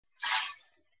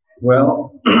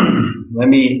Well, let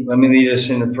me lead us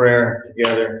into prayer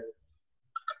together.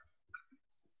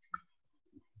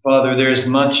 Father, there's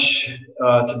much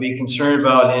to be concerned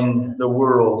about in the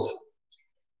world,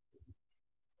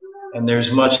 and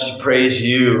there's much to praise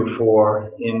you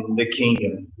for in the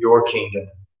kingdom, your kingdom.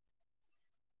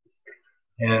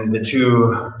 And the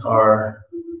two are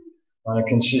on a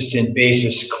consistent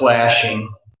basis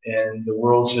clashing, and the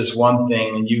world says one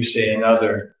thing and you say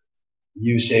another.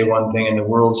 You say one thing and the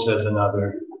world says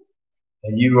another.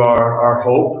 And you are our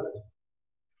hope.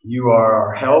 You are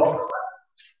our help.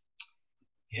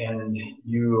 And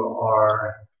you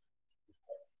are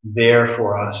there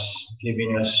for us,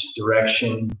 giving us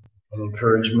direction and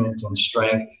encouragement and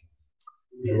strength.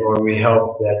 And Lord, we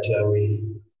hope that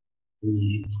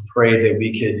we pray that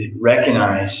we could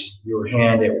recognize your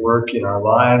hand at work in our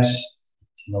lives,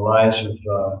 in the lives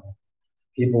of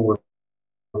people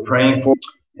we're praying for.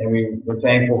 And we're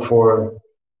thankful for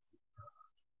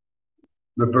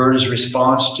Roberta's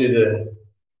response to the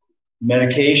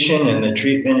medication and the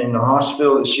treatment in the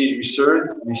hospital that she's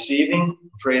receiving.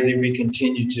 Pray that you would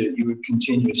continue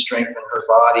to strengthen her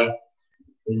body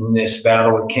in this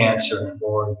battle with cancer,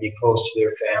 Lord, be close to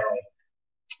their family.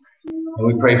 And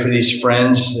we pray for these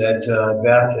friends that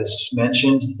Beth has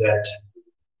mentioned, that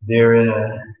they're in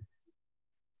a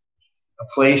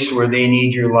place where they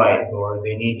need your light, Lord.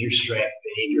 They need your strength.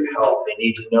 They need your help. They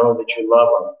need to know that you love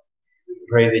them.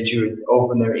 Pray that you would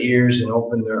open their ears and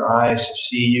open their eyes to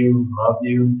see you, love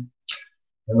you.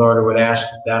 And Lord, I would ask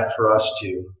that for us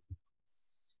too.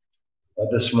 That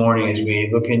this morning, as we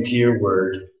look into your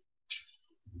word,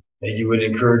 that you would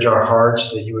encourage our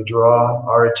hearts, that you would draw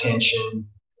our attention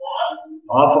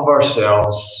off of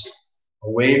ourselves,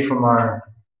 away from our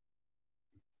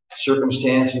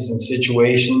circumstances and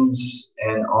situations,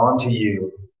 and onto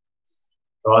you.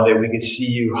 God, that we could see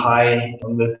you high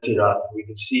and lifted up. We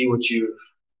could see what you've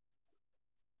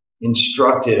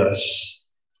instructed us,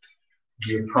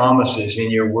 your promises in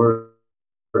your word.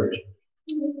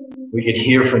 We could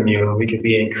hear from you and we could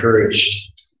be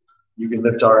encouraged. You could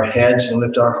lift our heads and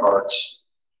lift our hearts.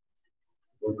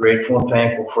 We're grateful and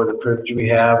thankful for the privilege we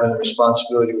have and the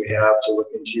responsibility we have to look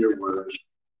into your word.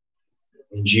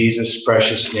 In Jesus'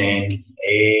 precious name,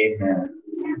 amen.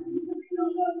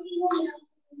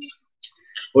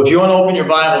 Well, if you want to open your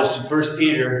Bibles to 1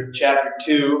 Peter chapter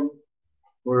 2,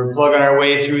 we're plugging our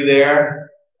way through there.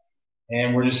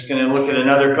 And we're just going to look at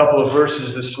another couple of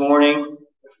verses this morning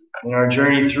in our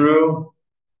journey through.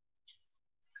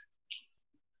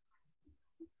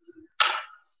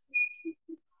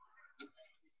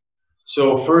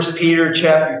 So 1 Peter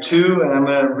chapter 2, and I'm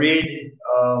going to read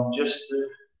just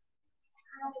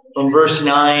from verse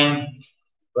 9.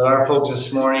 But our focus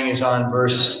this morning is on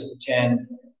verse 10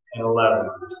 and 11.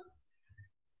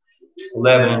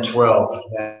 11 and 12,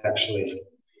 actually.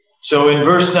 So in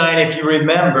verse 9, if you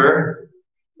remember,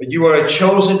 but you are a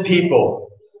chosen people,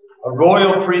 a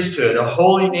royal priesthood, a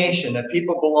holy nation, a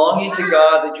people belonging to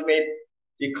God, that you may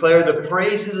declare the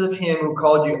praises of him who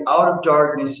called you out of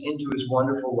darkness into his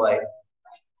wonderful light.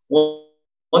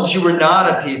 Once you were not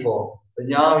a people, but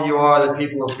now you are the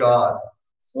people of God.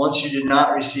 Once you did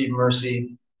not receive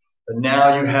mercy, but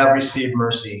now you have received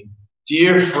mercy.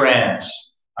 Dear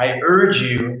friends, I urge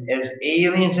you as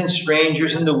aliens and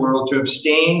strangers in the world to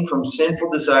abstain from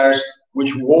sinful desires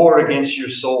which war against your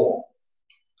soul.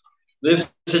 Live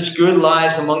such good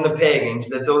lives among the pagans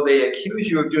that though they accuse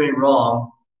you of doing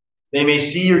wrong, they may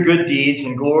see your good deeds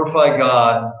and glorify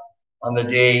God on the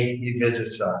day he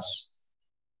visits us.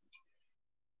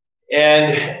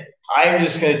 And I'm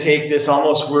just going to take this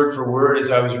almost word for word as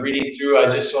I was reading through. I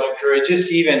just want to encourage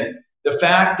just even the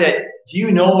fact that, do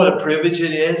you know what a privilege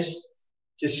it is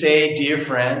to say, dear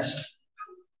friends?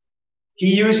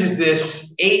 He uses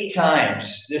this 8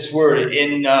 times, this word.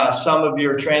 In some of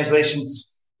your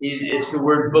translations, it's the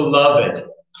word beloved.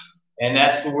 And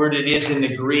that's the word it is in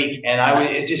the Greek. And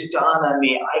it just dawned on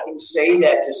me, I can say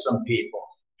that to some people.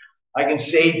 I can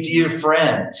say, dear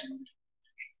friends.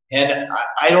 And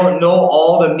I don't know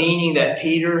all the meaning that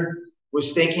Peter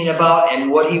was thinking about, and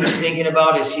what he was thinking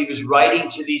about is he was writing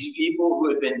to these people who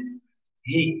had been,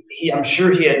 I'm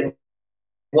sure he had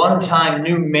one time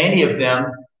knew many of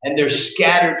them, and they're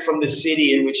scattered from the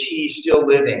city in which he's still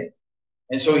living.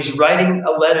 And so he's writing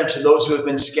a letter to those who have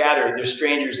been scattered. They're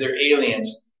strangers, they're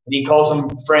aliens, and he calls them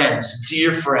friends,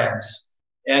 dear friends.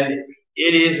 And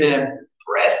it is a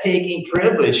breathtaking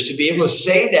privilege to be able to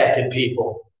say that to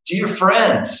people. Dear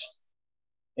friends,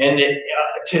 and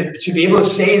to be able to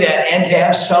say that and to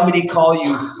have somebody call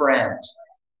you friend.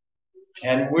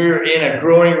 And we're in a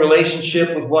growing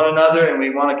relationship with one another, and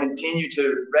we want to continue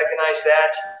to recognize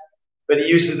that. But he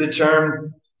uses the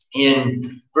term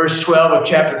in verse 12 of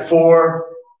chapter 4,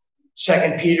 2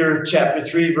 Peter chapter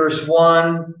 3, verse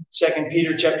 1, 2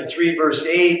 Peter chapter 3, verse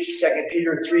 8, 2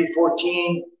 Peter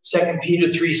 3:14, 2 Peter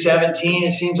 3:17.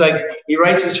 It seems like he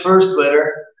writes his first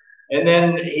letter, and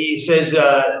then he says,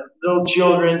 little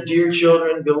children, dear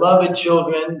children, beloved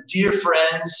children, dear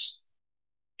friends.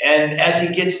 And as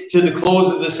he gets to the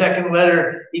close of the second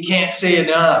letter, he can't say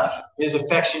enough. His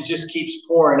affection just keeps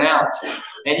pouring out.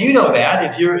 And you know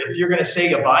that if you're going to say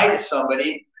goodbye to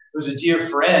somebody who's a dear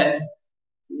friend,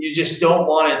 you just don't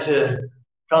want it to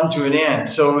come to an end.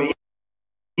 So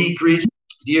he greets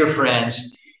dear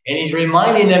friends, and he's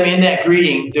reminding them in that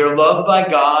greeting they're loved by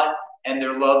God and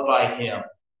they're loved by him.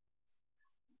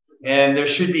 And there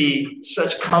should be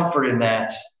such comfort in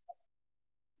that.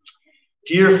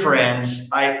 Dear friends,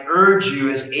 I urge you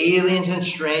as aliens and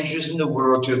strangers in the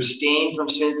world to abstain from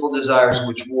sinful desires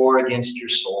which war against your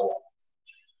soul.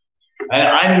 And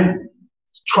I'm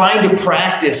trying to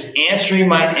practice asking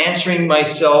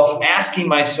myself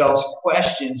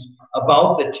questions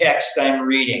about the text I'm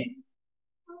reading.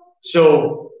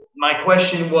 So my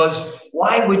question was,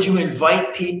 why would you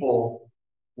invite people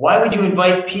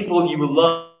you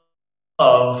love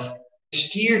to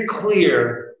steer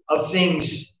clear of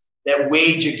things that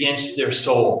wage against their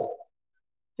soul?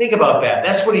 Think about that.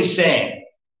 That's what he's saying.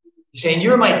 He's saying,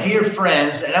 you're my dear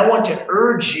friends, and I want to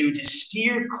urge you to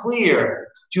steer clear,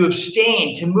 to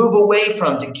abstain, to move away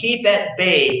from, to keep at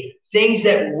bay things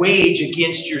that wage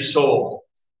against your soul.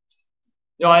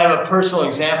 You know, I have a personal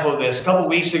example of this. A couple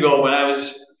weeks ago when I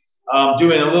was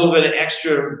doing a little bit of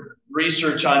extra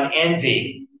research on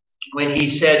envy, when he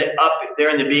said up there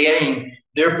in the beginning,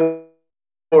 therefore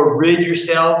rid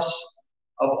yourselves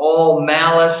of all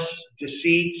malice,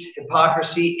 deceit,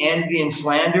 hypocrisy, envy, and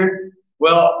slander.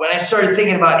 Well, when I started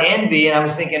thinking about envy, and I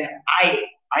was thinking,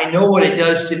 I know what it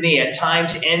does to me. At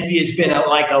times, envy has been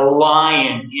like a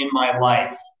lion in my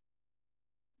life.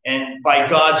 And by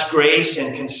God's grace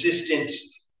and consistent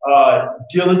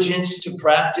diligence to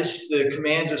practice the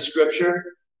commands of Scripture,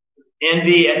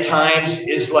 envy at times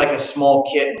is like a small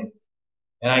kitten.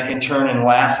 And I can turn and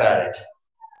laugh at it.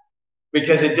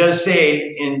 Because it does say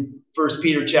in 1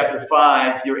 Peter chapter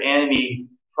 5, your enemy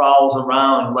prowls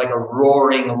around like a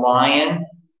roaring lion,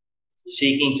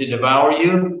 seeking to devour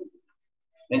you.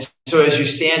 And so as you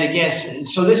stand against, and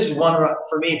so this is one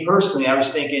for me personally, I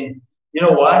was thinking, you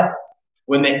know what?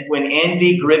 When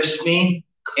envy grips me,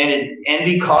 and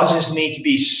envy causes me to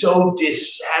be so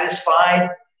dissatisfied,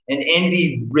 and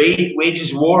envy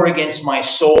wages war against my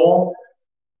soul,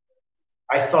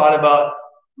 I thought about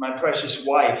my precious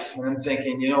wife, and I'm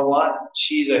thinking, you know what?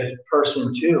 She's a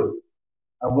person too.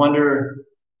 I wonder,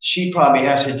 she probably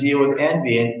has to deal with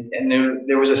envy, and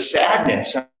there was a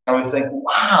sadness. I would think,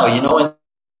 wow, you know,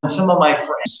 and some of my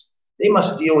friends, they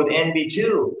must deal with envy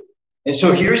too. And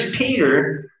so here's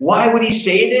Peter. Why would he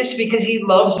say this? Because he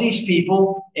loves these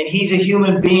people, and he's a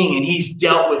human being, and he's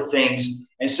dealt with things,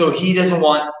 and so he doesn't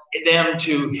want them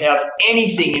to have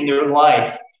anything in their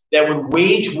life that would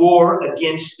wage war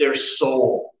against their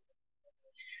soul.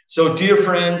 So, dear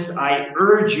friends, I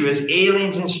urge you as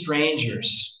aliens and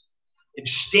strangers,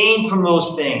 abstain from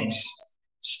those things.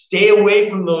 Stay away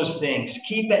from those things.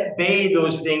 Keep at bay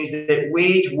those things that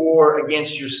wage war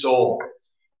against your soul.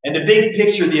 And the big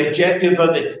picture, the objective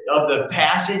of the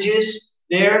passages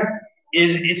there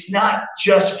is, it's not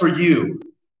just for you.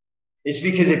 It's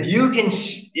because if you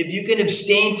can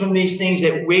abstain from these things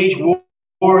that wage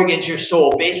war against your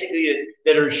soul, basically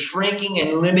that are shrinking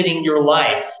and limiting your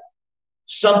life,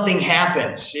 something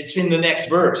happens. It's in the next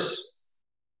verse.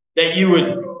 That you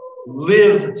would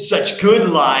live such good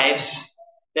lives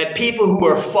that people who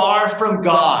are far from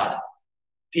God,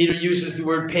 Peter uses the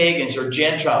word pagans or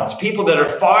Gentiles, people that are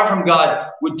far from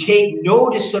God would take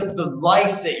notice of the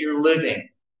life that you're living,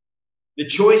 the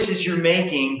choices you're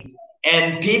making,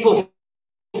 and people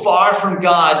far from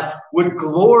God would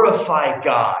glorify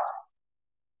God.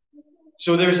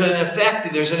 So there's an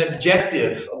effect, there's an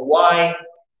objective of why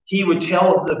he would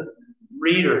tell the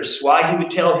readers, why he would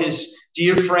tell his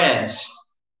dear friends.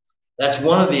 That's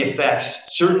one of the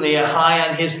effects, certainly high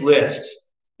on his list,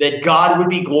 that God would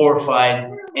be glorified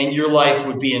and your life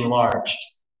would be enlarged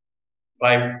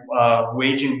by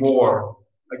waging war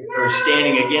or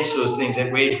standing against those things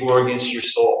that wage war against your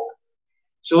soul.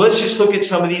 So let's just look at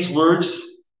some of these words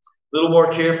a little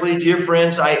more carefully. Dear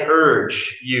friends, I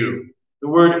urge you. The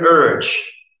word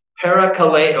urge,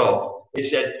 parakaleo,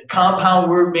 is a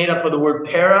compound word made up of the word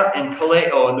para and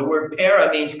kaleo. And the word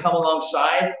para means come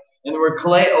alongside, and the word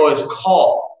kaleo is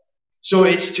call. So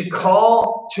it's to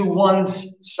call to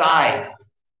one's side.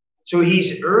 So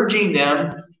he's urging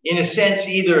them in a sense,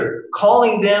 either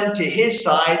calling them to his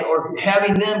side or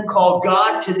having them call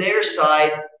God to their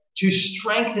side to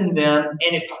strengthen them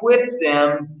and equip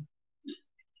them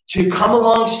to come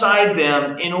alongside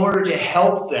them in order to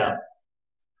help them.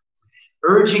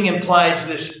 Urging implies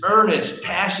this earnest,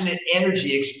 passionate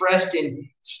energy expressed in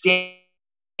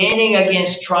standing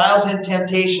against trials and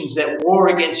temptations that war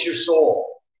against your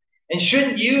soul. And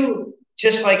shouldn't you,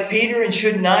 just like Peter, and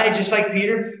shouldn't I, just like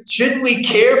Peter, shouldn't we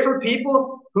care for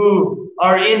people who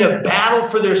are in a battle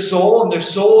for their soul and their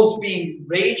souls being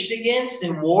raged against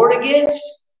and warred against?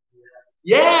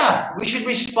 Yeah, we should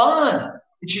respond.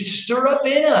 It should stir up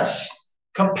in us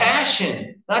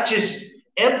compassion, not just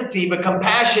empathy, but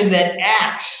compassion that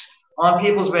acts on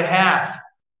people's behalf.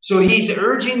 So he's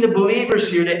urging the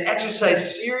believers here to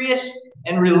exercise serious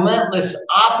and relentless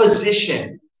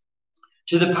opposition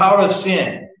to the power of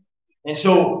sin. And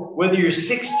so whether you're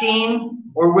 16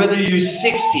 or whether you're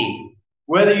 60,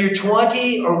 whether you're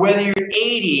 20 or whether you're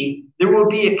 80, there will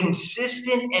be a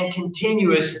consistent and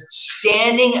continuous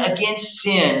standing against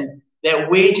sin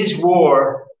that wages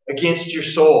war against your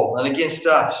soul and against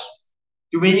us.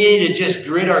 Do we need to just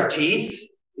grit our teeth?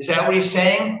 Is that what he's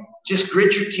saying? Just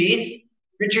grit your teeth?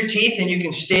 Grit your teeth and you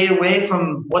can stay away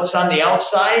from what's on the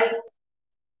outside?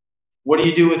 What do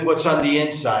you do with what's on the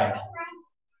inside?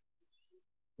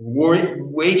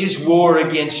 Wages war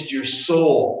against your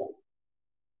soul.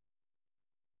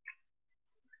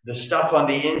 The stuff on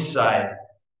the inside.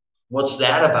 What's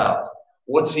that about?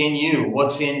 What's in you?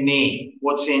 What's in me?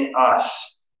 What's in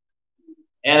us?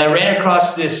 And I ran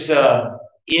across this,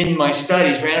 in my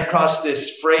studies, ran across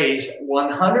this phrase,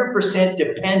 100%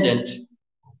 dependent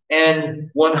and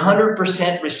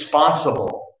 100%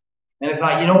 responsible. And I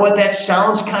thought, you know what? That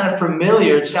sounds kind of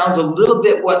familiar. It sounds a little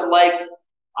bit like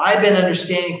I've been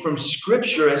understanding from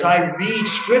Scripture as I read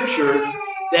Scripture,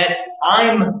 that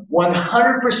I'm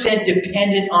 100%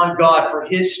 dependent on God for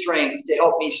his strength to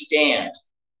help me stand.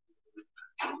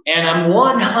 And I'm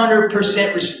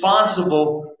 100%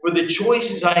 responsible for the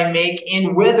choices I make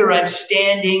in whether I'm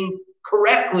standing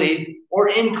correctly or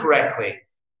incorrectly.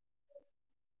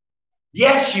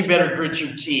 Yes, you better grit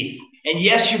your teeth. And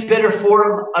yes, you better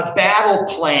form a battle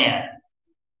plan.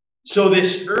 So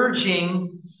this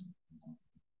urging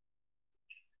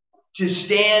to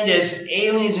stand as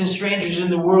aliens and strangers in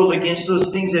the world against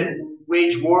those things that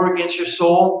wage war against your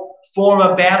soul, form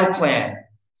a battle plan.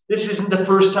 This isn't the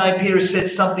first time Peter said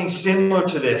something similar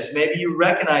to this. Maybe you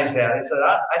recognize that. He said,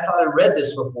 I thought I read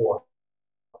this before.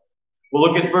 Well,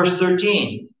 look at verse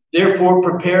 13. Therefore,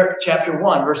 prepare, chapter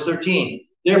 1, verse 13.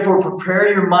 Therefore,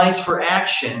 prepare your minds for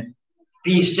action.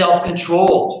 Be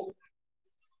self-controlled.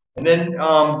 And then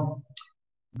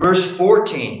verse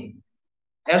 14.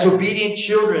 As obedient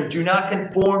children, do not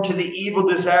conform to the evil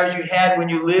desires you had when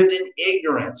you lived in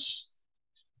ignorance.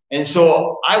 And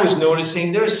so I was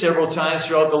noticing there are several times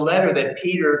throughout the letter that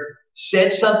Peter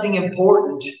said something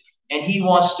important and he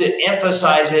wants to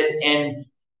emphasize it and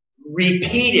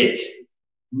repeat it.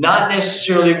 Not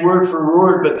necessarily word for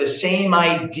word, but the same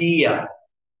idea.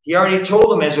 He already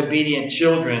told them as obedient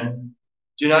children,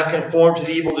 do not conform to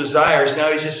the evil desires.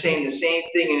 Now he's just saying the same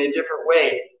thing in a different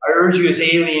way. I urge you as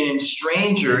alien and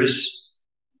strangers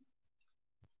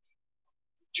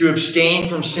to abstain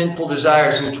from sinful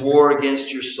desires which war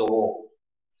against your soul.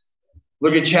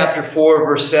 Look at chapter 4,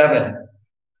 verse 7.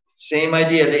 Same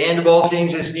idea. The end of all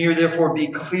things is near, therefore be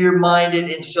clear-minded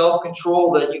and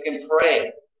self-control that you can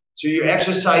pray. So you're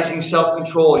exercising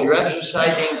self-control. You're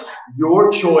exercising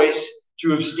your choice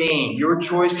to abstain, your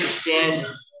choice to stand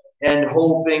and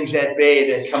hold things at bay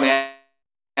that come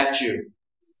at you.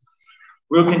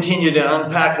 We'll continue to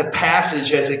unpack the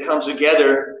passage as it comes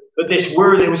together. But this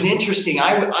word, it was interesting.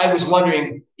 I was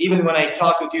wondering, even when I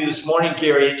talked with you this morning,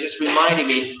 Gary, it just reminded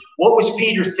me, what was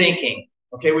Peter thinking?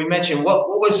 Okay, we mentioned what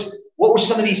were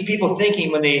some of these people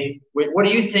thinking what are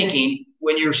you thinking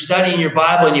when you're studying your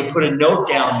Bible and you put a note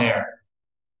down there?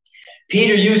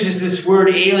 Peter uses this word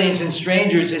aliens and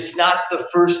strangers. It's not the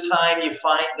first time you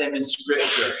find them in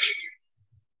Scripture.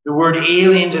 The word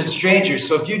aliens and strangers.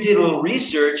 So if you did a little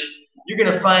research, you're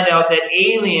going to find out that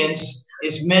aliens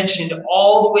is mentioned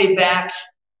all the way back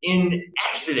in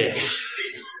Exodus,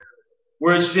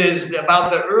 where it says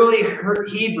about the early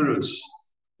Hebrews,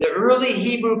 the early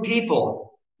Hebrew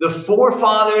people, the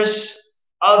forefathers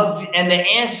of and the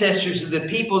ancestors of the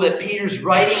people that Peter's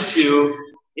writing to.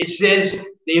 It says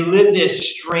they lived as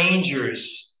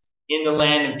strangers in the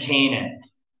land of Canaan.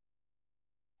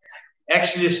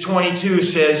 Exodus 22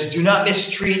 says, do not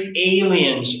mistreat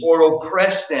aliens or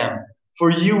oppress them, for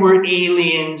you were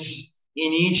aliens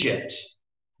in Egypt.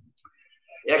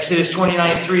 Exodus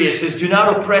 29:3, it says, do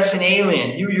not oppress an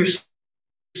alien. You yourself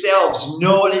yourselves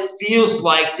know what it feels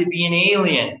like to be an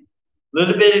alien.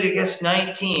 Leviticus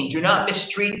 19, do not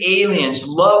mistreat aliens.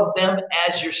 Love them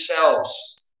as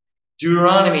yourselves.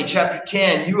 Deuteronomy chapter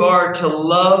 10, you are to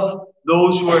love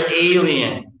those who are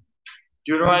alien.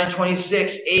 Deuteronomy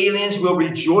 26, aliens will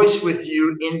rejoice with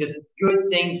you in the good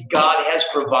things God has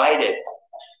provided.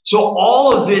 So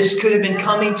all of this could have been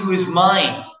coming to his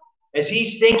mind as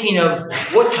he's thinking of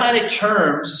what kind of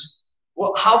terms,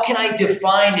 how can I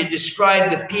define and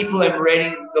describe the people I'm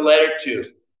writing the letter to?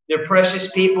 They're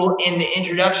precious people. In the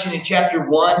introduction in chapter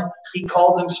 1, he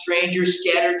called them strangers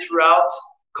scattered throughout,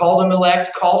 called them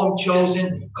elect, called them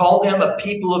chosen, called them a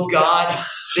people of God.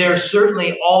 They're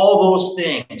certainly all those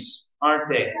things, aren't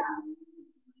they?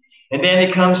 And then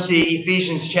it comes to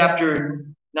Ephesians chapter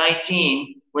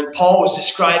 19, when Paul was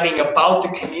describing about the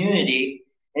community,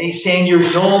 and he's saying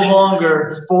you're no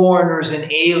longer foreigners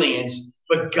and aliens,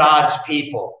 but God's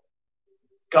people,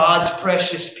 God's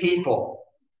precious people.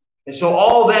 And so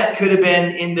all that could have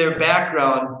been in their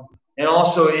background, and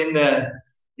also in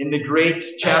the great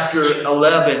chapter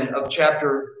 11 of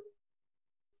chapter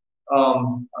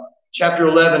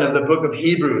 11 of the book of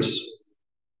Hebrews,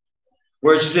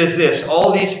 where it says this: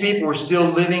 all these people were still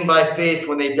living by faith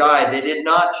when they died. They did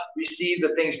not receive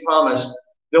the things promised.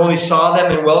 They only saw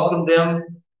them and welcomed them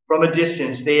from a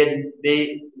distance. They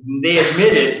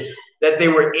admitted that they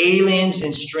were aliens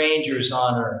and strangers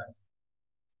on earth.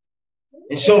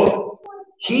 And so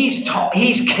he's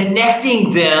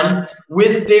connecting them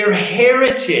with their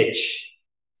heritage.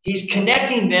 He's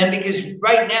connecting them because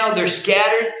right now they're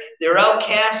scattered, they're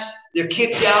outcasts, they're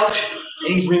kicked out,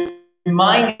 and he's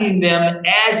reminding them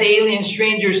as alien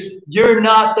strangers, you're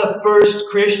not the first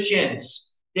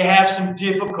Christians to have some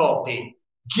difficulty.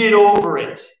 Get over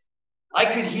it. I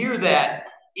could hear that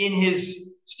in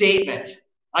his statement.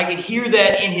 I could hear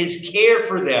that in his care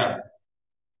for them.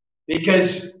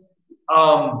 Because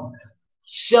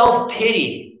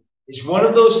self-pity is one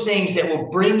of those things that will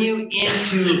bring you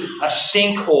into a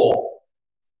sinkhole.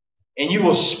 And you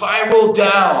will spiral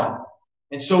down.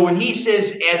 And so when he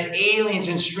says, as aliens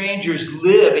and strangers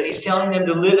live, and he's telling them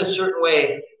to live a certain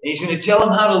way, and he's going to tell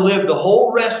them how to live the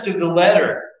whole rest of the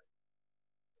letter,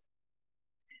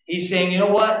 he's saying, you know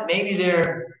what? Maybe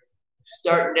they're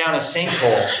starting down a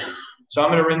sinkhole. So I'm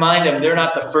going to remind them they're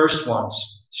not the first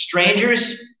ones.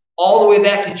 Strangers, all the way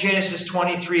back to Genesis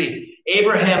 23.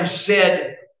 Abraham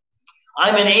said,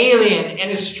 I'm an alien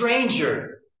and a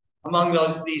stranger among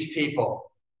these people.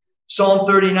 Psalm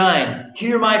 39,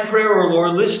 hear my prayer, O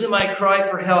Lord. Listen to my cry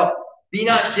for help. Be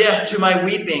not deaf to my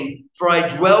weeping, for I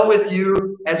dwell with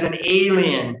you as an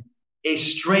alien, a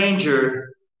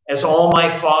stranger, as all my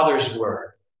fathers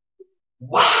were.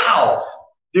 Wow!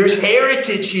 There's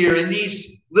heritage here in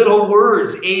these little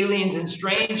words, aliens and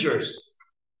strangers.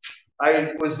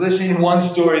 I was listening to one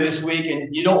story this week,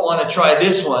 and you don't want to try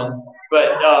this one,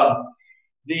 but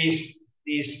these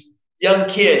young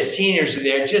kids, teenagers,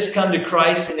 they had just come to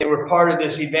Christ, and they were part of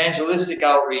this evangelistic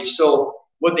outreach. So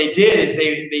what they did is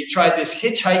they tried this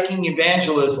hitchhiking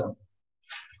evangelism.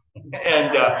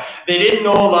 And they didn't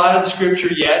know a lot of the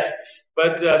scripture yet,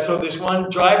 but so this one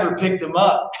driver picked them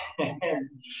up. And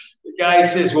the guy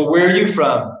says, well, where are you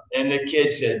from? And the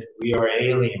kid said, we are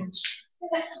aliens.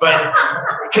 But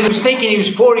because he was thinking he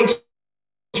was quoting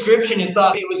scripture and he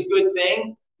thought it was a good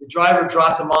thing, the driver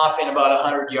dropped him off in about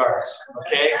 100 yards.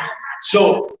 Okay?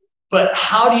 So, but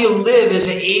how do you live as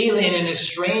an alien and a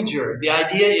stranger? The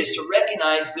idea is to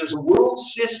recognize there's a world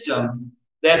system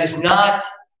that is not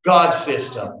God's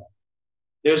system.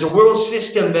 There's a world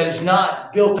system that is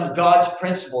not built on God's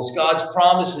principles, God's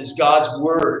promises, God's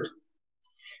word.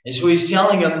 And so he's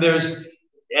telling them as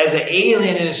an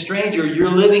alien and a stranger,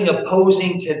 you're living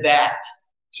opposing to that.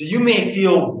 So you may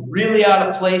feel really out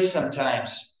of place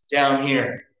sometimes down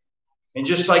here. And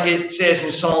just like it says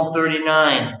in Psalm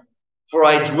 39, for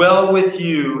I dwell with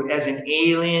you as an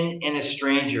alien and a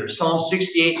stranger. Psalm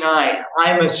 68:9, I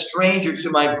am a stranger to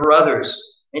my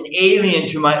brothers, an alien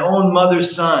to my own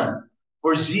mother's son.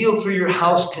 For zeal for your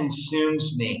house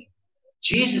consumes me.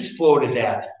 Jesus quoted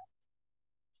that.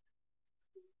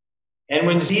 And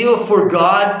when zeal for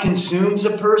God consumes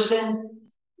a person,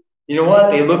 you know what?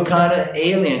 They look kind of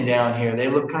alien down here. They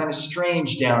look kind of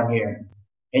strange down here.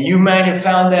 And you might have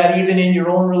found that even in your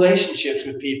own relationships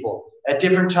with people at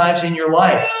different times in your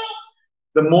life.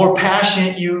 The more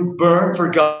passionate you burn for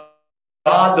God,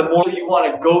 the more you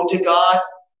want to go to God,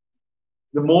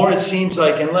 the more it seems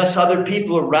like unless other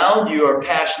people around you are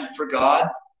passionate for God,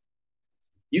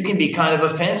 you can be kind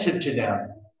of offensive to them.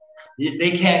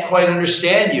 They can't quite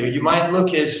understand you. You might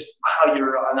look as, wow,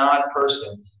 you're an odd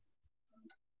person.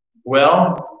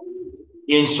 Well,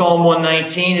 In Psalm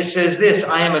 119, it says this,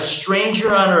 I am a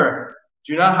stranger on earth.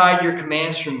 Do not hide your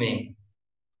commands from me.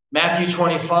 Matthew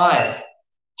 25,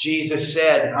 Jesus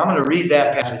said, I'm going to read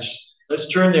that passage. Let's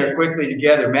turn there quickly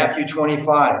together. Matthew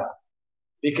 25.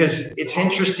 Because it's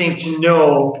interesting to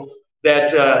know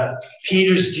that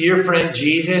Peter's dear friend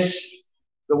Jesus,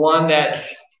 the one that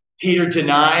Peter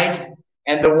denied,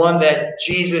 and the one that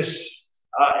Jesus,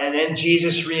 and then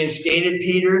Jesus reinstated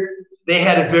Peter, they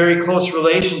had a very close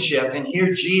relationship. And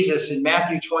here Jesus in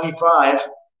Matthew 25,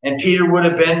 and Peter would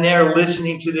have been there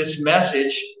listening to this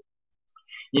message.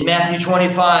 In Matthew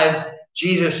 25,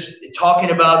 Jesus talking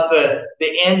about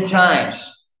the end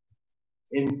times.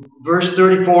 In verse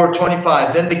 34,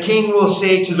 25, then the king will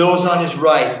say to those on his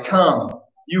right, come,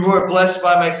 you who are blessed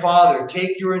by my Father,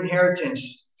 take your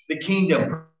inheritance, the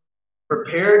kingdom,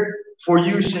 prepared for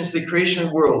you since the creation of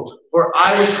the world. For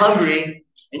I was hungry,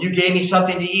 and you gave me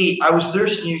something to eat. I was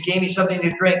thirsty, and you gave me something to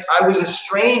drink. I was a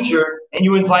stranger, and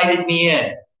you invited me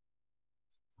in.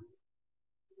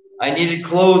 I needed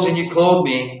clothes, and you clothed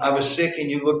me. I was sick, and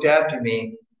you looked after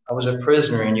me. I was a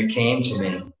prisoner, and you came to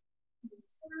me.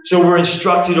 So we're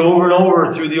instructed over and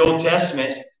over through the Old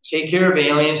Testament, take care of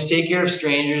aliens, take care of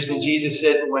strangers. And Jesus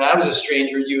said, when I was a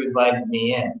stranger, you invited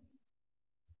me in.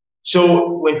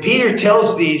 So when Peter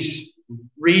tells these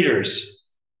readers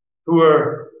who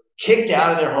are kicked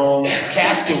out of their home,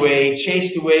 cast away,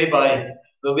 chased away by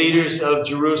the leaders of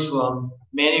Jerusalem,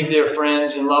 many of their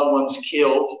friends and loved ones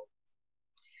killed,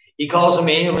 he calls them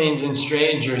aliens and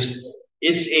strangers.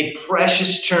 It's a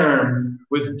precious term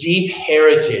with deep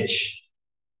heritage.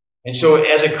 And so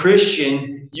as a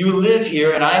Christian, you live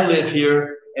here and I live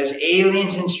here as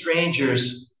aliens and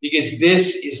strangers because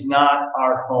this is not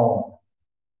our home.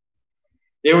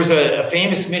 There was a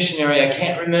famous missionary, I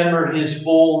can't remember his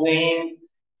full name,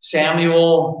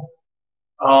 Samuel,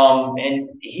 and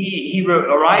he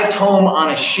arrived home on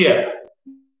a ship.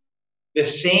 The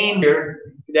same year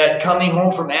that coming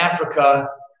home from Africa,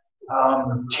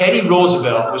 Teddy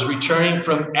Roosevelt was returning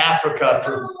from Africa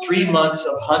for 3 months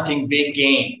of hunting big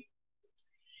game.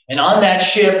 And on that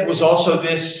ship was also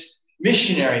this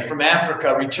missionary from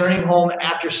Africa returning home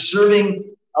after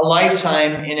serving a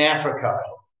lifetime in Africa.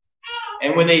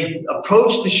 And when they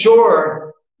approached the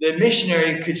shore, the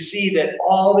missionary could see that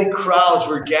all the crowds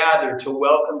were gathered to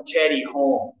welcome Teddy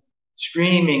home,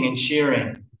 screaming and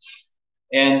cheering.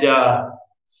 And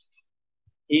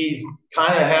he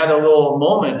kind of had a little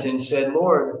moment and said,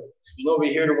 Lord, there's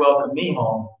nobody here to welcome me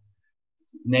home.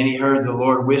 And then he heard the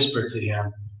Lord whisper to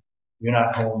him, you're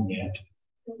not home yet.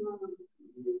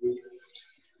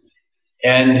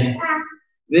 And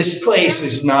this place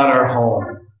is not our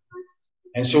home.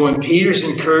 And so when Peter's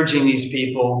encouraging these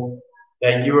people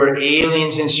that you are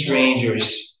aliens and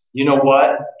strangers, you know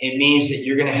what? It means that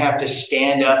you're going to have to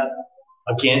stand up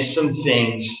against some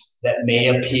things that may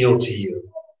appeal to you.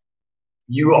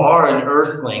 You are an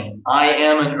earthling. I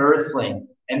am an earthling.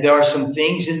 And there are some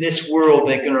things in this world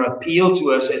that are going to appeal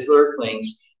to us as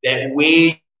earthlings that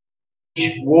wage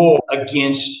war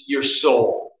against your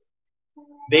soul.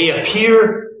 They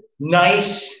appear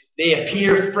nice, they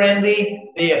appear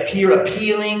friendly, they appear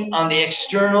appealing on the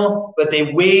external, but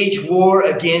they wage war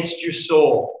against your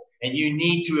soul. And you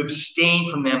need to abstain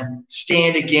from them,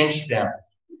 stand against them.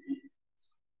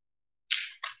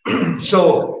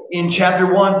 So in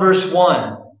chapter 1, verse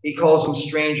 1, he calls them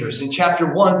strangers. In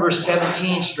chapter 1, verse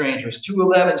 17, strangers.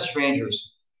 2:11,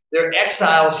 strangers. They're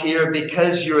exiles here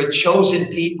because you're a chosen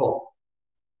people,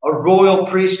 a royal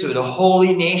priesthood, a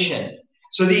holy nation.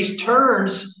 So these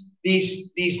terms,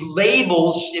 these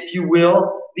labels, if you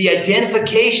will, the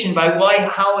identification by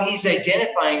how he's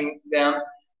identifying them,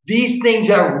 these things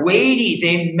are weighty.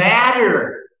 They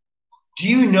matter. Do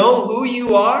you know who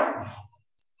you are?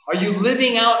 Are you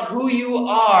living out who you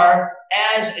are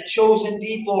as a chosen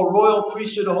people, a royal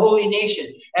priesthood, a holy nation,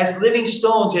 as living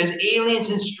stones, as aliens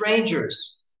and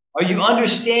strangers? Are you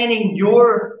understanding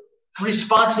your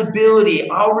responsibility,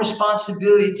 our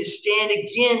responsibility to stand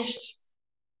against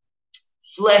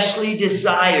fleshly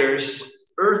desires,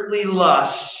 earthly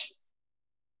lusts,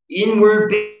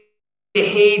 inward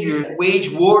behavior that wage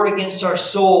war against our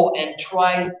soul and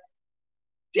try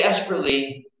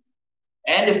desperately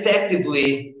and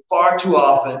effectively, far too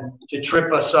often, to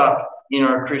trip us up in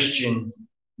our Christian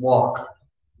walk.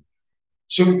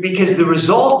 So, because the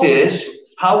result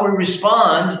is, how we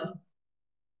respond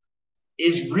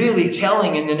is really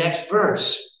telling in the next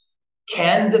verse.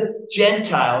 Can the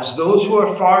Gentiles, those who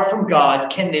are far from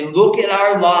God, can they look at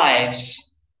our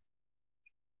lives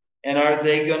and are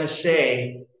they going to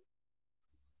say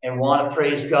and want to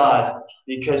praise God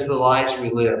because of the lives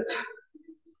we live?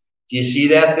 Do you see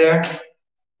that there?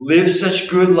 Live such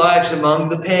good lives among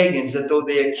the pagans that though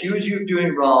they accuse you of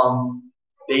doing wrong,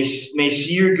 they may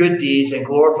see your good deeds and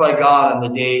glorify God on the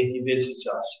day he visits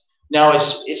us. Now,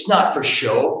 it's not for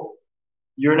show.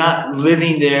 You're not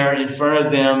living there in front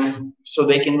of them so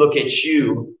they can look at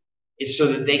you. It's so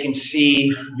that they can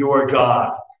see your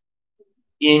God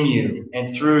in you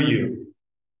and through you.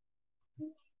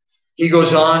 He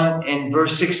goes on in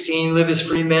verse 16, live as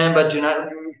free men, but do not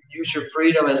use your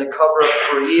freedom as a cover-up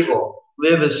for evil.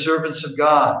 Live as servants of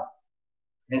God.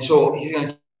 And so he's going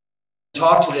to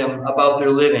talk to them about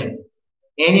their living.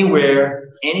 Anywhere,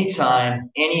 anytime,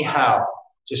 anyhow.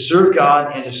 To serve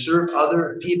God and to serve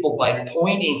other people by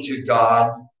pointing to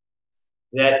God,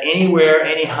 that anywhere,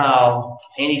 anyhow,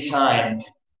 anytime,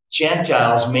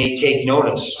 Gentiles may take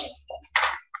notice.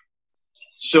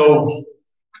 So,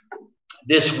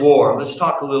 this war, let's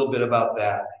talk a little bit about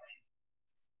that.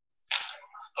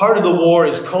 Part of the war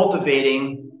is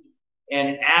cultivating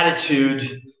an attitude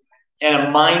and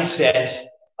a mindset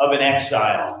of an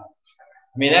exile.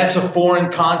 I mean, that's a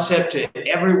foreign concept to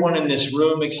everyone in this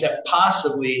room except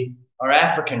possibly our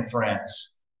African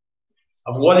friends,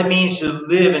 of what it means to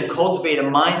live and cultivate a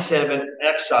mindset of an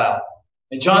exile.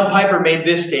 And John Piper made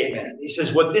this statement. He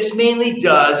says, what this mainly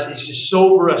does is to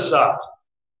sober us up,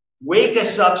 wake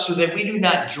us up so that we do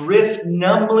not drift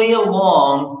numbly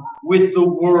along with the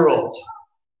world,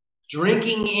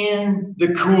 drinking in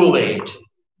the Kool-Aid,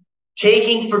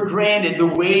 taking for granted the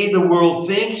way the world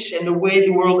thinks and the way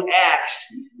the world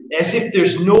acts, as if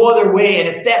there's no other way, and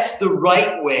if that's the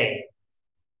right way,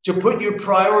 to put your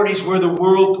priorities where the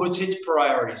world puts its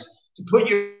priorities, to put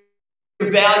your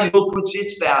value where it puts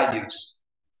its values.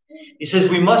 He says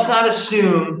we must not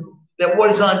assume that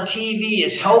what is on TV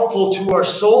is helpful to our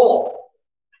soul.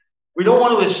 We don't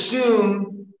want to assume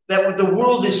that what the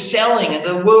world is selling and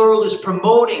the world is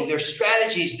promoting, their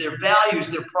strategies, their values,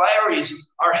 their priorities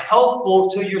are helpful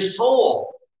to your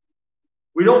soul.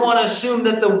 We don't want to assume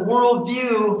that the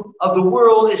worldview of the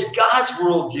world is God's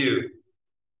worldview.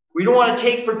 We don't want to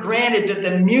take for granted that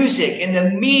the music and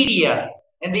the media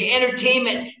and the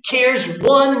entertainment cares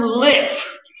one lick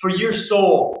for your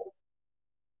soul.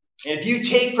 And if we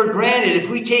take for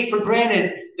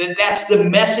granted that that's the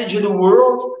message of the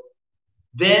world,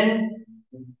 then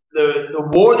the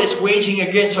war that's waging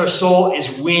against our soul is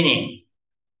winning.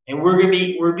 And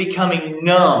we're becoming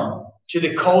numb to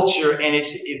the culture and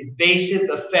its invasive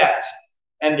effect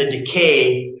and the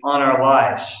decay on our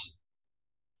lives.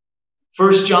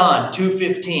 1 John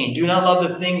 2:15. Do not love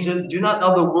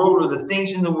the world or the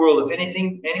things in the world. If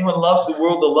anyone loves the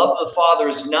world, the love of the Father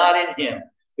is not in him.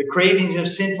 The cravings of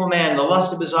sinful man, the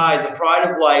lust of his eyes, the pride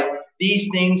of life, these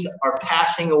things are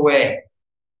passing away.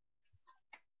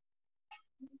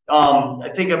 I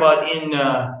think about in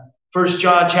 1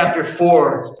 John chapter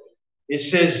 4, it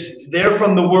says, they're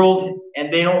from the world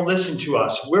and they don't listen to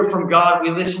us. We're from God,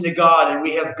 we listen to God, and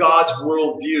we have God's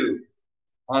worldview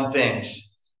on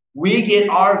things. We get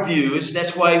our views.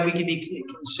 That's why we can be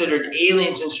considered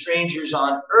aliens and strangers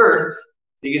on earth,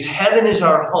 because heaven is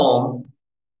our home,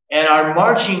 and our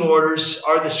marching orders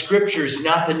are the scriptures,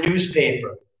 not the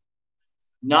newspaper,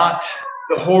 not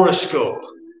the horoscope,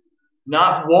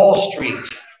 not Wall Street.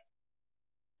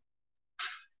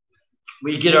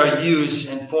 We get our views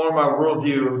and form our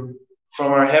worldview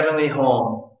from our heavenly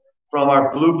home, from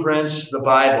our blueprints, the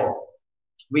Bible.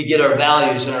 We get our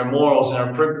values and our morals and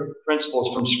our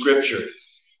principles from Scripture.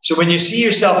 So when you see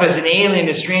yourself as an alien,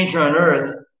 a stranger on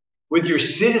earth, with your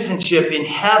citizenship in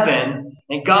heaven,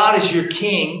 and God is your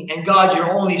king, and God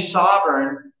your only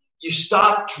sovereign, you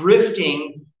stop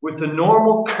drifting with the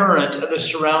normal current of the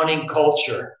surrounding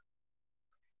culture.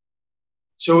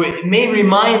 So it may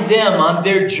remind them on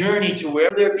their journey to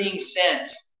wherever they're being sent,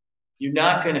 you're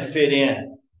not going to fit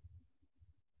in.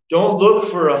 Don't look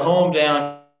for a home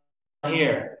down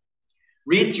here.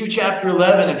 Read through chapter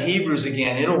 11 of Hebrews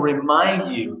again. It'll remind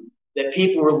you that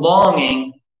people were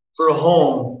longing for a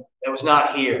home that was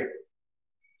not here.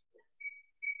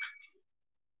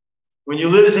 When you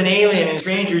live as an alien and a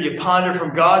stranger, you ponder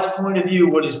from God's point of view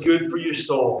what is good for your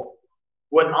soul,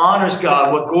 what honors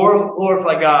God, what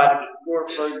glorifies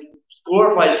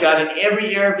God in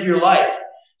every area of your life.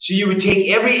 So you would take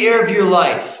every area of your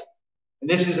life, and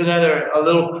this is a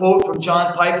little quote from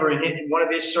John Piper in one of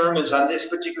his sermons on this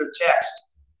particular text.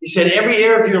 He said, every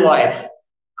area of your life,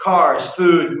 cars,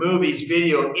 food, movies,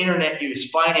 video, internet use,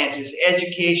 finances,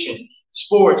 education,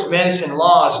 sports, medicine,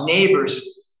 laws, neighbors,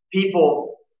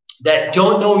 people that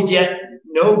don't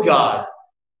know God,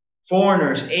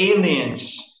 foreigners,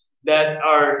 aliens that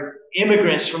are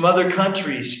immigrants from other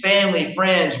countries, family,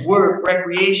 friends, work,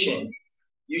 recreation.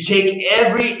 You take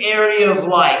every area of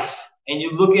life and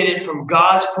you look at it from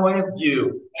God's point of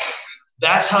view,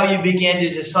 that's how you begin to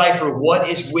decipher what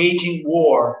is waging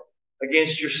war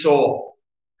against your soul.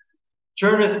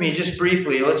 Turn with me just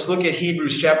briefly. Let's look at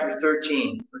Hebrews chapter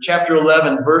 13, or chapter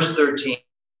 11, verse 13.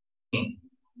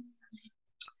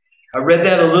 I read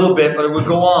that a little bit, but it would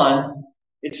go on.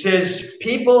 It says,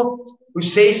 people who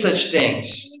say such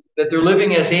things, that they're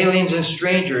living as aliens and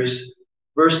strangers,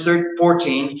 verse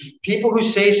 14, people who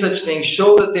say such things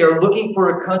show that they are looking for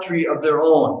a country of their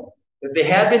own. If they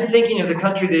had been thinking of the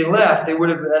country they left, they would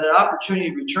have had an opportunity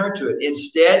to return to it.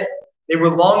 Instead, they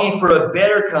were longing for a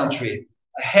better country,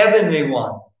 a heavenly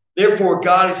one. Therefore,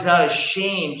 God is not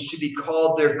ashamed to be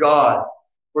called their God,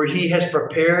 for he has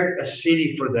prepared a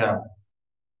city for them.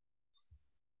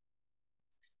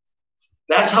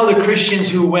 That's how the Christians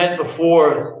who went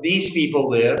before these people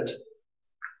lived.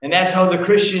 And that's how the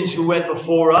Christians who went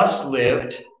before us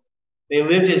lived. They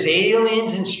lived as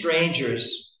aliens and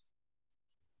strangers,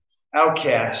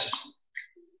 outcasts.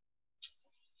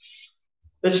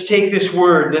 Let's take this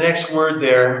word, the next word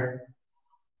there,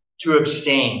 to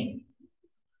abstain.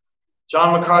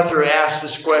 John MacArthur asked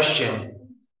this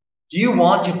question: do you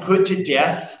want to put to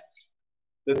death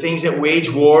the things that wage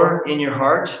war in your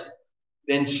heart?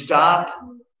 Then stop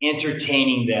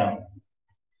entertaining them.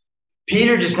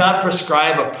 Peter does not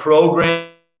prescribe a program,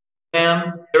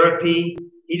 therapy.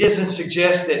 He doesn't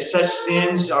suggest that such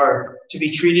sins are to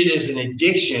be treated as an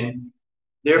addiction,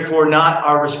 therefore not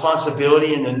our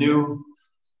responsibility in the new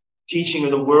teaching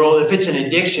of the world. If it's an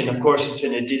addiction, of course, it's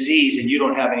a disease and you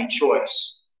don't have any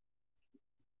choice.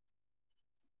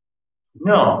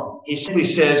 No, he simply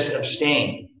says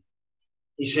abstain.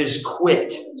 He says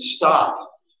quit, stop.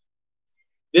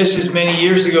 This is many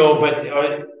years ago, but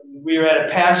we were at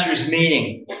a pastor's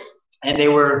meeting, and they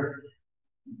were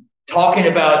talking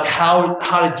about how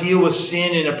to deal with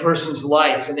sin in a person's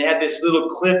life. And they had this little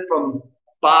clip from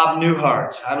Bob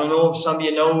Newhart. I don't know if some of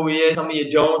you know who he is, some of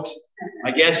you don't.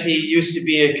 I guess he used to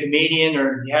be a comedian,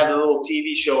 or he had a little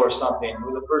TV show or something. It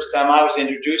was the first time I was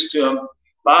introduced to him,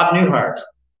 Bob Newhart.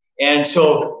 And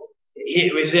so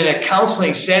it was in a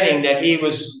counseling setting that he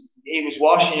was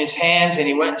washing his hands, and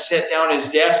he went and sat down at his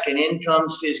desk, and in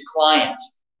comes his client.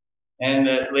 And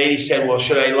the lady said, well,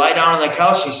 should I lie down on the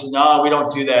couch? He said, no, we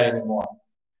don't do that anymore.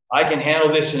 I can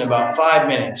handle this in about 5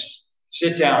 minutes.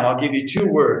 Sit down. I'll give you 2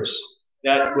 words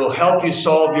that will help you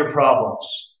solve your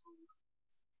problems.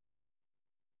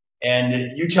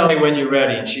 And you tell me when you're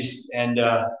ready. And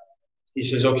he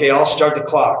says, okay, I'll start the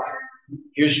clock.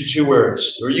 Here's your 2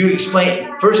 words. Or you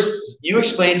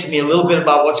explain to me a little bit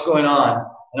about what's going on,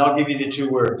 and I'll give you the 2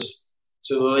 words.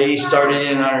 So the lady started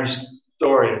in on her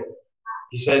story.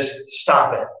 He says,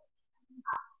 stop it.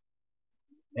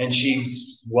 And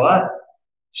she's, what?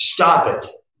 Stop it.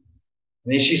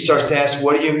 And then she starts to ask,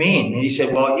 what do you mean? And he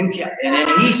said, well, you can't. And then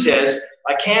he says,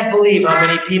 I can't believe how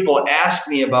many people ask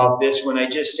me about this when I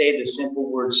just say the simple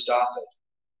word, stop it.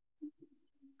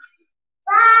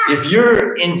 If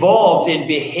you're involved in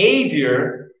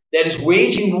behavior that is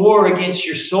waging war against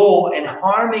your soul and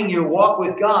harming your walk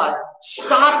with God,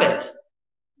 stop it.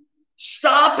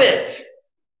 Stop it.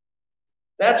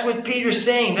 That's what Peter's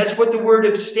saying. That's what the word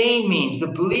abstain means. The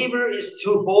believer is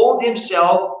to hold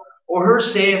himself or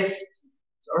herself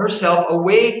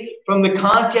away from the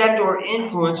contact or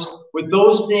influence with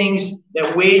those things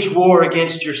that wage war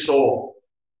against your soul.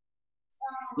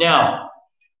 Now,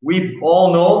 we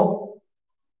all know,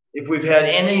 if we've had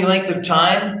any length of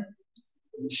time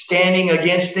standing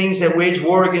against things that wage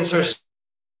war against our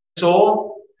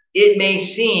soul, it may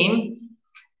seem,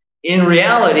 in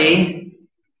reality,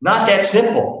 not that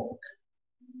simple.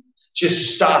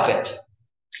 Just stop it.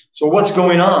 So what's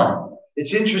going on?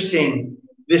 It's interesting.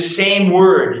 This same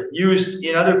word used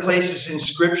in other places in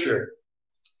Scripture.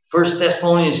 1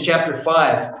 Thessalonians chapter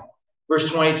 5, verse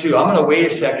 22. I'm going to wait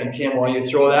a second, Tim, while you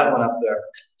throw that one up there.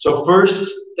 So 1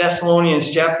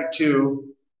 Thessalonians chapter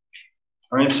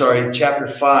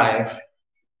 5,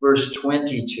 verse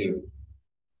 22.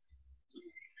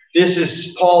 This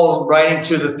is Paul writing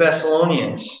to the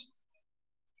Thessalonians.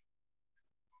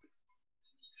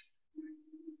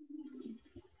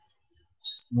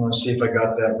 I want to see if I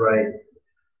got that right.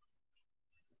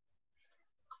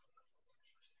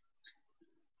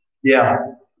 Yeah.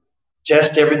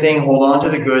 Test everything, hold on to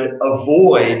the good,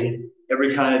 avoid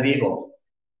every kind of evil.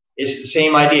 It's the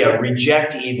same idea.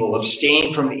 Reject evil,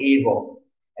 abstain from evil.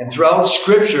 And throughout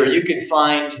Scripture, you could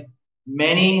find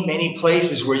many, many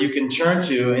places where you can turn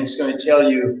to, and it's going to tell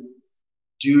you,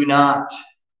 do not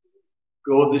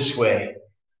go this way.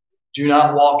 Do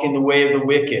not walk in the way of the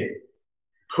wicked.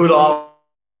 Put off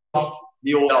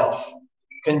the old self.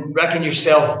 Can reckon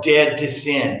yourself dead to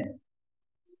sin.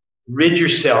 Rid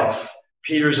yourself.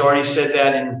 Peter's already said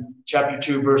that in chapter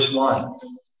 2, verse 1.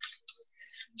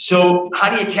 So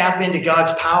how do you tap into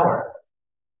God's power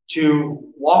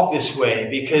to walk this way?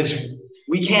 Because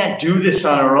we can't do this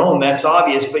on our own. That's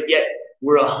obvious. But yet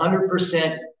we're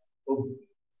 100%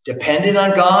 dependent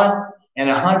on God and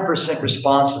 100%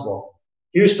 responsible.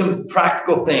 Here's some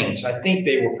practical things. I think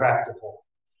they were practical.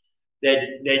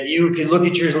 That you can look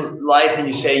at your life and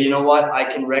you say, you know what? I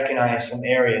can recognize some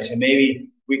areas. And maybe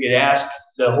we could ask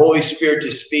the Holy Spirit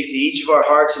to speak to each of our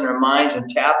hearts and our minds and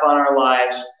tap on our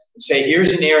lives and say,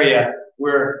 here's an area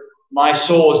where my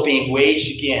soul is being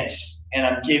waged against and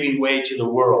I'm giving way to the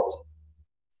world.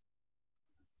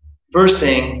 First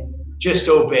thing, just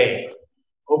obey.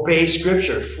 Obey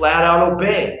Scripture. Flat out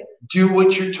obey. Do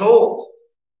what you're told.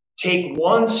 Take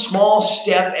one small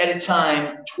step at a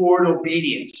time toward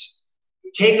obedience.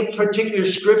 Take a particular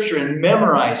Scripture and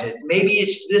memorize it. Maybe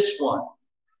it's this one.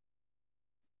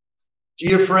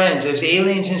 Dear friends, as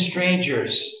aliens and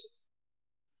strangers,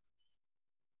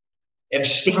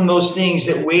 abstain from those things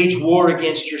that wage war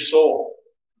against your soul.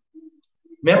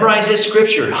 Memorize this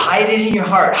Scripture. Hide it in your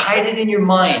heart. Hide it in your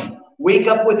mind. Wake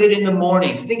up with it in the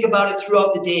morning. Think about it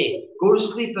throughout the day. Go to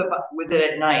sleep with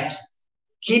it at night.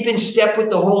 Keep in step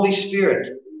with the Holy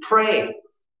Spirit. Pray.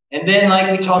 And then,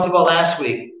 like we talked about last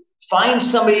week, find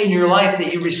somebody in your life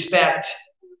that you respect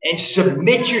and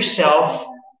submit yourself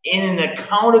in an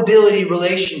accountability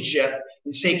relationship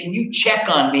and say, can you check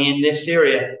on me in this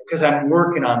area because I'm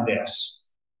working on this?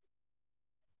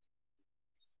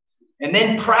 And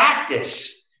then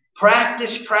practice.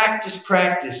 Practice, practice,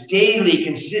 practice daily,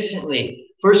 consistently.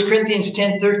 1 Corinthians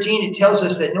 10:13, it tells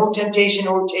us that no temptation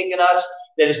overtaken us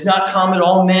that is not common to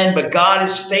all men, but God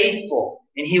is faithful,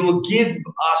 and He will give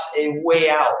us a way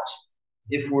out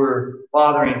if we're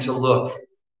bothering to look.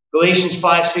 Galatians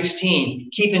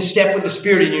 5:16, keep in step with the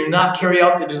Spirit, and you will not carry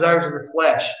out the desires of the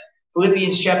flesh.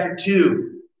 Philippians chapter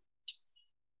 2,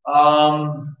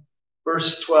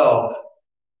 verse 12.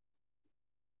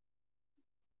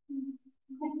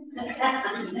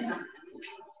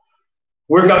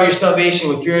 Work out your salvation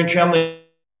with fear and trembling,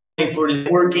 for it is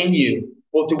work in you,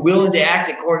 both to will and to act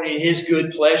according to His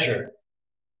good pleasure.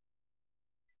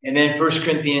 And then 1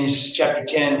 Corinthians chapter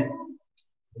 10,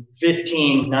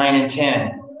 15, 9 and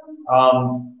 10.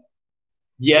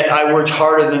 Yet I worked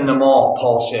harder than them all,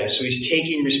 Paul says. So he's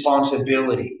taking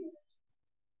responsibility.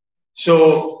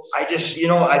 So I just,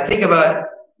 I think about,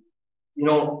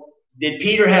 did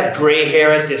Peter have gray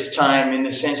hair at this time in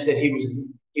the sense that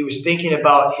he was thinking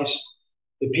about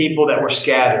the people that were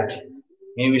scattered. And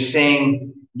he was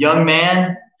saying, young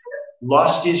man,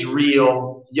 lust is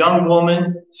real. Young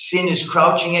woman, sin is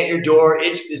crouching at your door.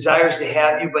 It desires to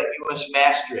have you, but you must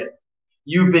master it.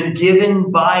 You've been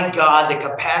given by God the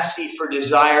capacity for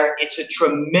desire. It's a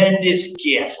tremendous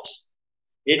gift.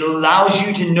 It allows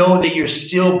you to know that you're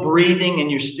still breathing and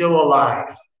you're still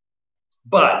alive.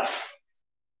 But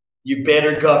you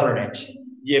better govern it.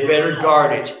 You better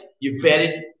guard it. You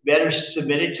better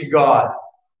submit it to God.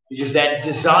 Because that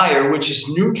desire, which is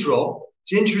neutral,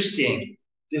 it's interesting.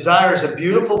 Desire is a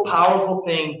beautiful, powerful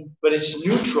thing, but it's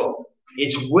neutral.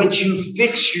 It's what you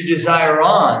fix your desire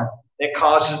on that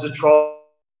causes the trouble.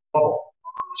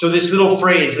 So this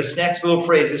next little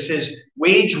phrase, it says,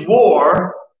 wage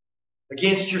war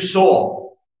against your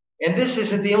soul. And this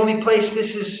isn't the only place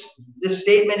this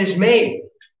statement is made.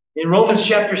 In Romans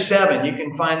chapter 7, you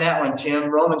can find that one, Tim,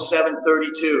 Romans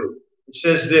 7:32. It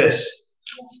says this,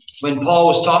 when Paul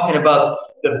was talking about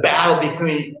the battle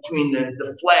between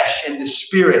the flesh and the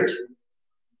spirit.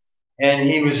 And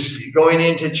he was going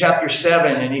into chapter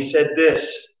 7, and he said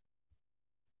this.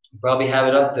 You probably have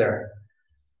it up there.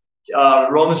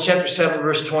 Romans chapter 7,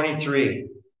 verse 23.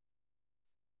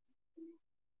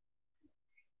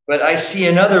 But I see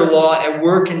another law at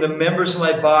work in the members of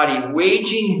my body,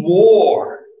 waging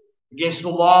war against the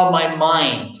law of my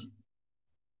mind.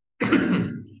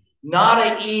 Not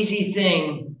an easy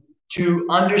thing to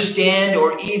understand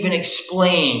or even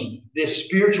explain this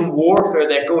spiritual warfare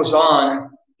that goes on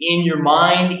in your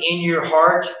mind, in your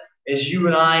heart, as you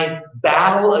and I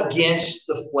battle against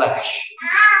the flesh.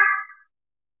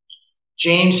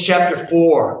 James chapter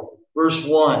 4, verse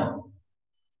 1.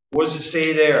 What does it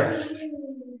say there?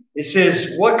 It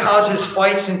says, what causes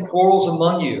fights and quarrels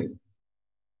among you?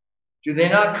 Do they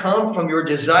not come from your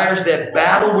desires that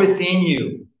battle within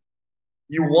you?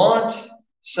 You want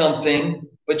something,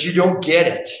 but you don't get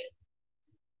it.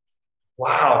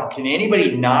 Wow, can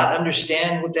anybody not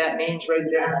understand what that means right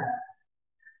there?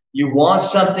 You want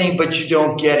something, but you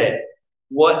don't get it.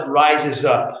 What rises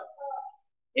up?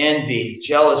 Envy,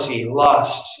 jealousy,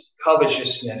 lust,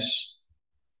 covetousness.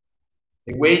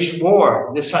 They waged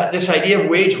war. This idea of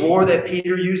wage war that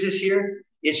Peter uses here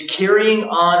is carrying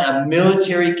on a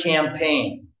military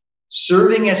campaign,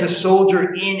 serving as a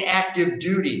soldier in active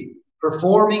duty,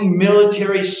 performing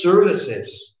military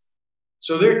services.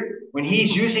 So when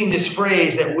he's using this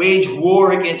phrase that wage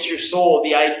war against your soul,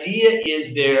 the idea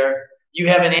is there you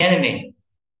have an enemy,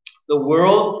 the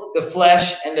world, the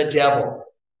flesh, and the devil.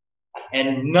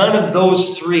 And none of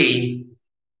those three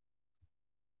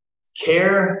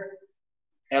care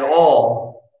at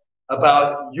all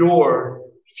about your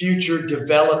future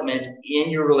development in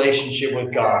your relationship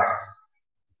with God.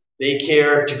 They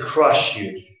care to crush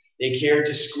you. They care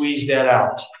to squeeze that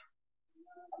out.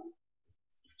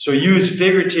 So used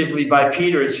figuratively by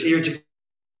Peter, it's here to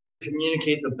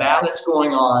communicate the battle that's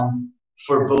going on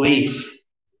for belief,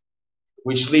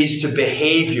 which leads to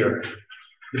behavior.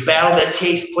 The battle that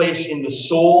takes place in the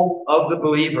soul of the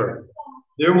believer.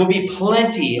 There will be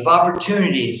plenty of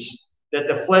opportunities that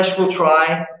the flesh will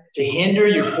try to hinder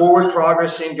your forward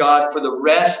progress in God for the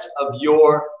rest of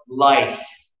your life.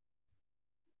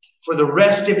 For the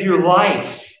rest of your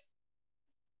life.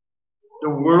 The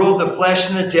world, the flesh,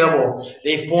 and the devil,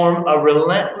 they form a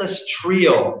relentless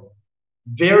trio,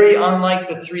 very unlike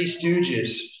the Three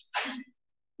Stooges.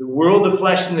 The world, the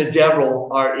flesh, and the devil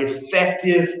are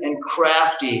effective and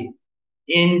crafty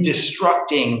in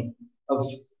destructing of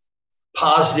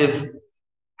positive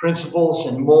principles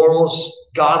and morals,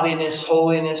 godliness,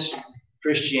 holiness,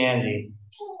 Christianity.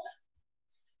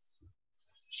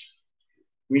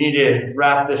 We need to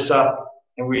wrap this up,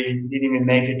 and we didn't even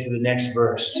make it to the next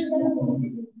verse.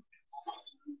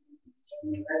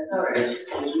 That's all right.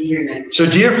 So,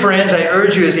 dear friends, I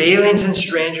urge you as aliens and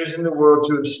strangers in the world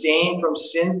to abstain from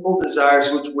sinful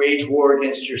desires which wage war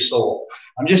against your soul.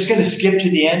 I'm just going to skip to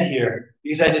the end here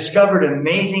because I discovered an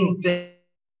amazing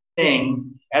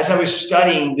thing as I was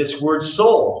studying this word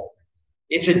soul.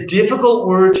 It's a difficult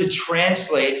word to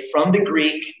translate from the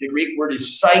Greek. The Greek word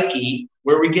is psyche,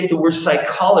 where we get the word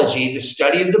psychology, the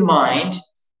study of the mind.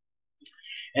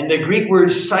 And the Greek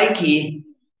word psyche,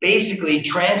 basically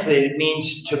translated,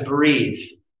 means to breathe.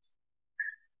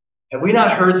 Have we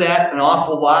not heard that an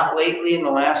awful lot lately in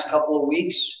the last couple of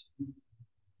weeks?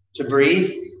 To breathe?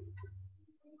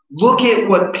 Look at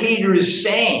what Peter is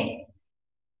saying.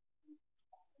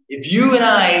 If you and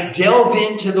I delve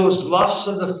into those lusts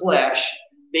of the flesh,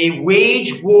 they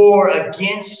wage war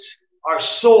against our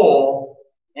soul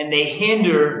and they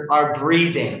hinder our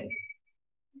breathing.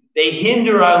 They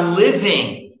hinder our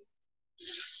living.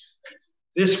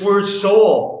 This word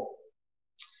soul,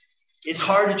 it's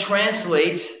hard to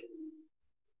translate.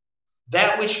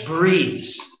 That which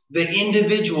breathes, the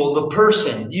individual, the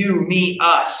person, you, me,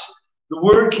 us. The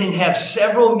word can have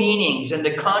several meanings, and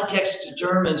the context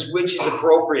determines which is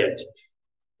appropriate.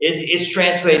 It's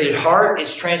translated heart,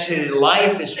 it's translated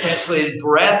life, it's translated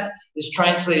breath, it's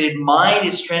translated mind,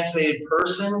 it's translated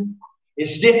person.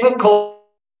 It's difficult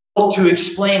to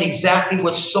explain exactly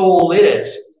what soul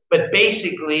is, but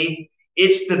basically,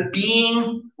 it's the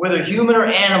being, whether human or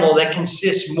animal, that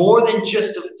consists more than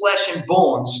just of flesh and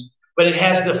bones, but it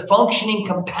has the functioning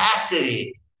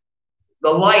capacity, the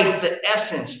life, the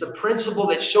essence, the principle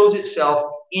that shows itself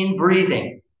in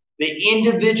breathing, the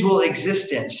individual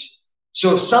existence.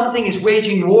 So if something is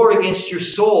waging war against your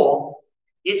soul,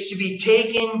 it's to be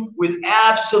taken with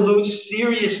absolute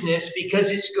seriousness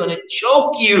because it's going to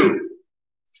choke you.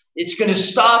 It's going to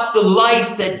stop the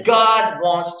life that God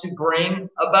wants to bring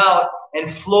about and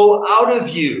flow out of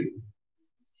you.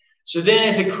 So then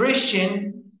as a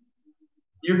Christian,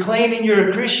 you're claiming you're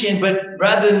a Christian, but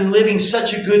rather than living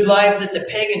such a good life that the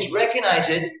pagans recognize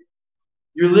it,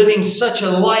 you're living such a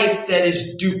life that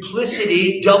is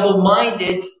duplicity,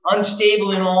 double-minded,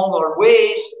 unstable in all our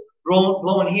ways,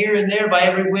 blowing here and there by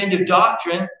every wind of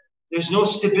doctrine. There's no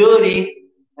stability,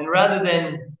 and rather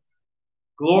than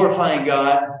glorifying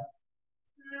God,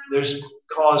 there's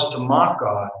cause to mock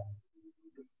God.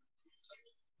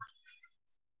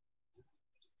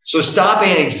 So stop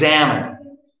and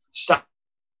examine. Stop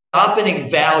and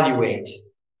evaluate.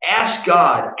 Ask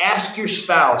God, ask your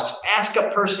spouse, ask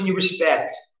a person you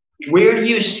respect, where do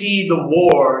you see the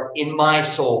war in my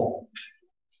soul?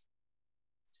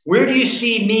 Where do you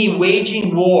see me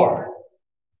waging war?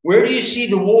 Where do you see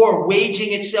the war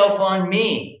waging itself on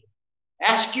me?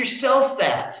 Ask yourself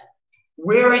that.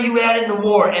 Where are you at in the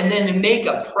war? And then to make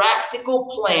a practical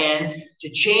plan to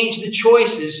change the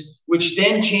choices, which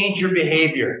then change your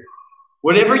behavior.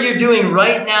 Whatever you're doing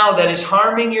right now that is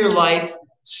harming your life,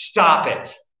 stop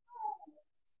it.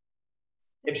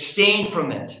 Abstain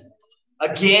from it.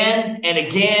 Again and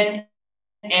again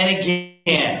and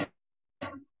again.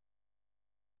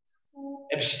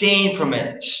 abstain from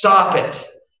it. Stop it.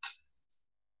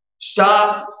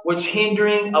 Stop what's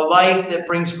hindering a life that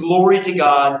brings glory to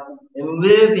God and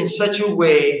live in such a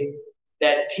way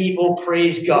that people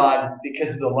praise God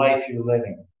because of the life you're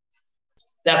living.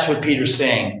 That's what Peter's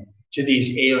saying to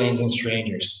these aliens and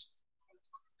strangers.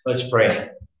 Let's pray.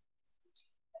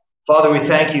 Father, we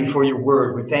thank you for your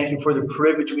word. We thank you for the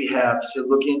privilege we have to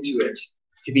look into it,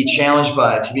 to be challenged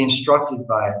by it, to be instructed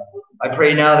by it. I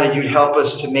pray now that you'd help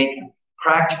us to make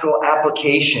practical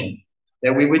application,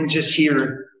 that we wouldn't just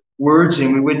hear words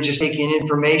and we wouldn't just take in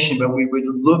information, but we would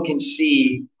look and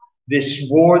see this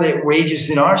war that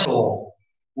rages in our soul,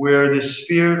 where the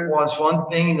spirit wants one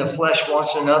thing and the flesh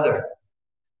wants another.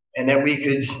 And that we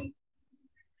could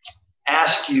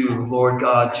ask you, Lord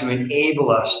God, to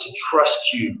enable us to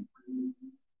trust you,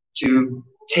 to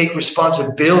take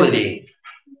responsibility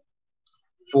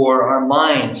for our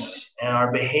minds and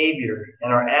our behavior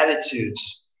and our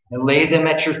attitudes and lay them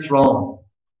at your throne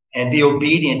and be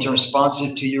obedient and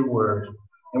responsive to your word.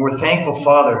 And we're thankful,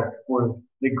 Father, for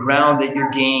the ground that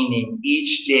you're gaining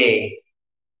each day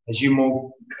as you move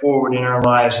forward in our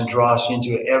lives and draw us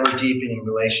into an ever-deepening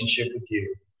relationship with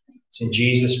you. It's in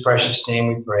Jesus' precious name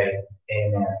we pray.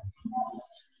 Amen.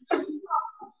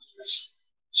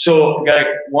 So, got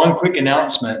one quick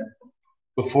announcement.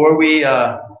 Before we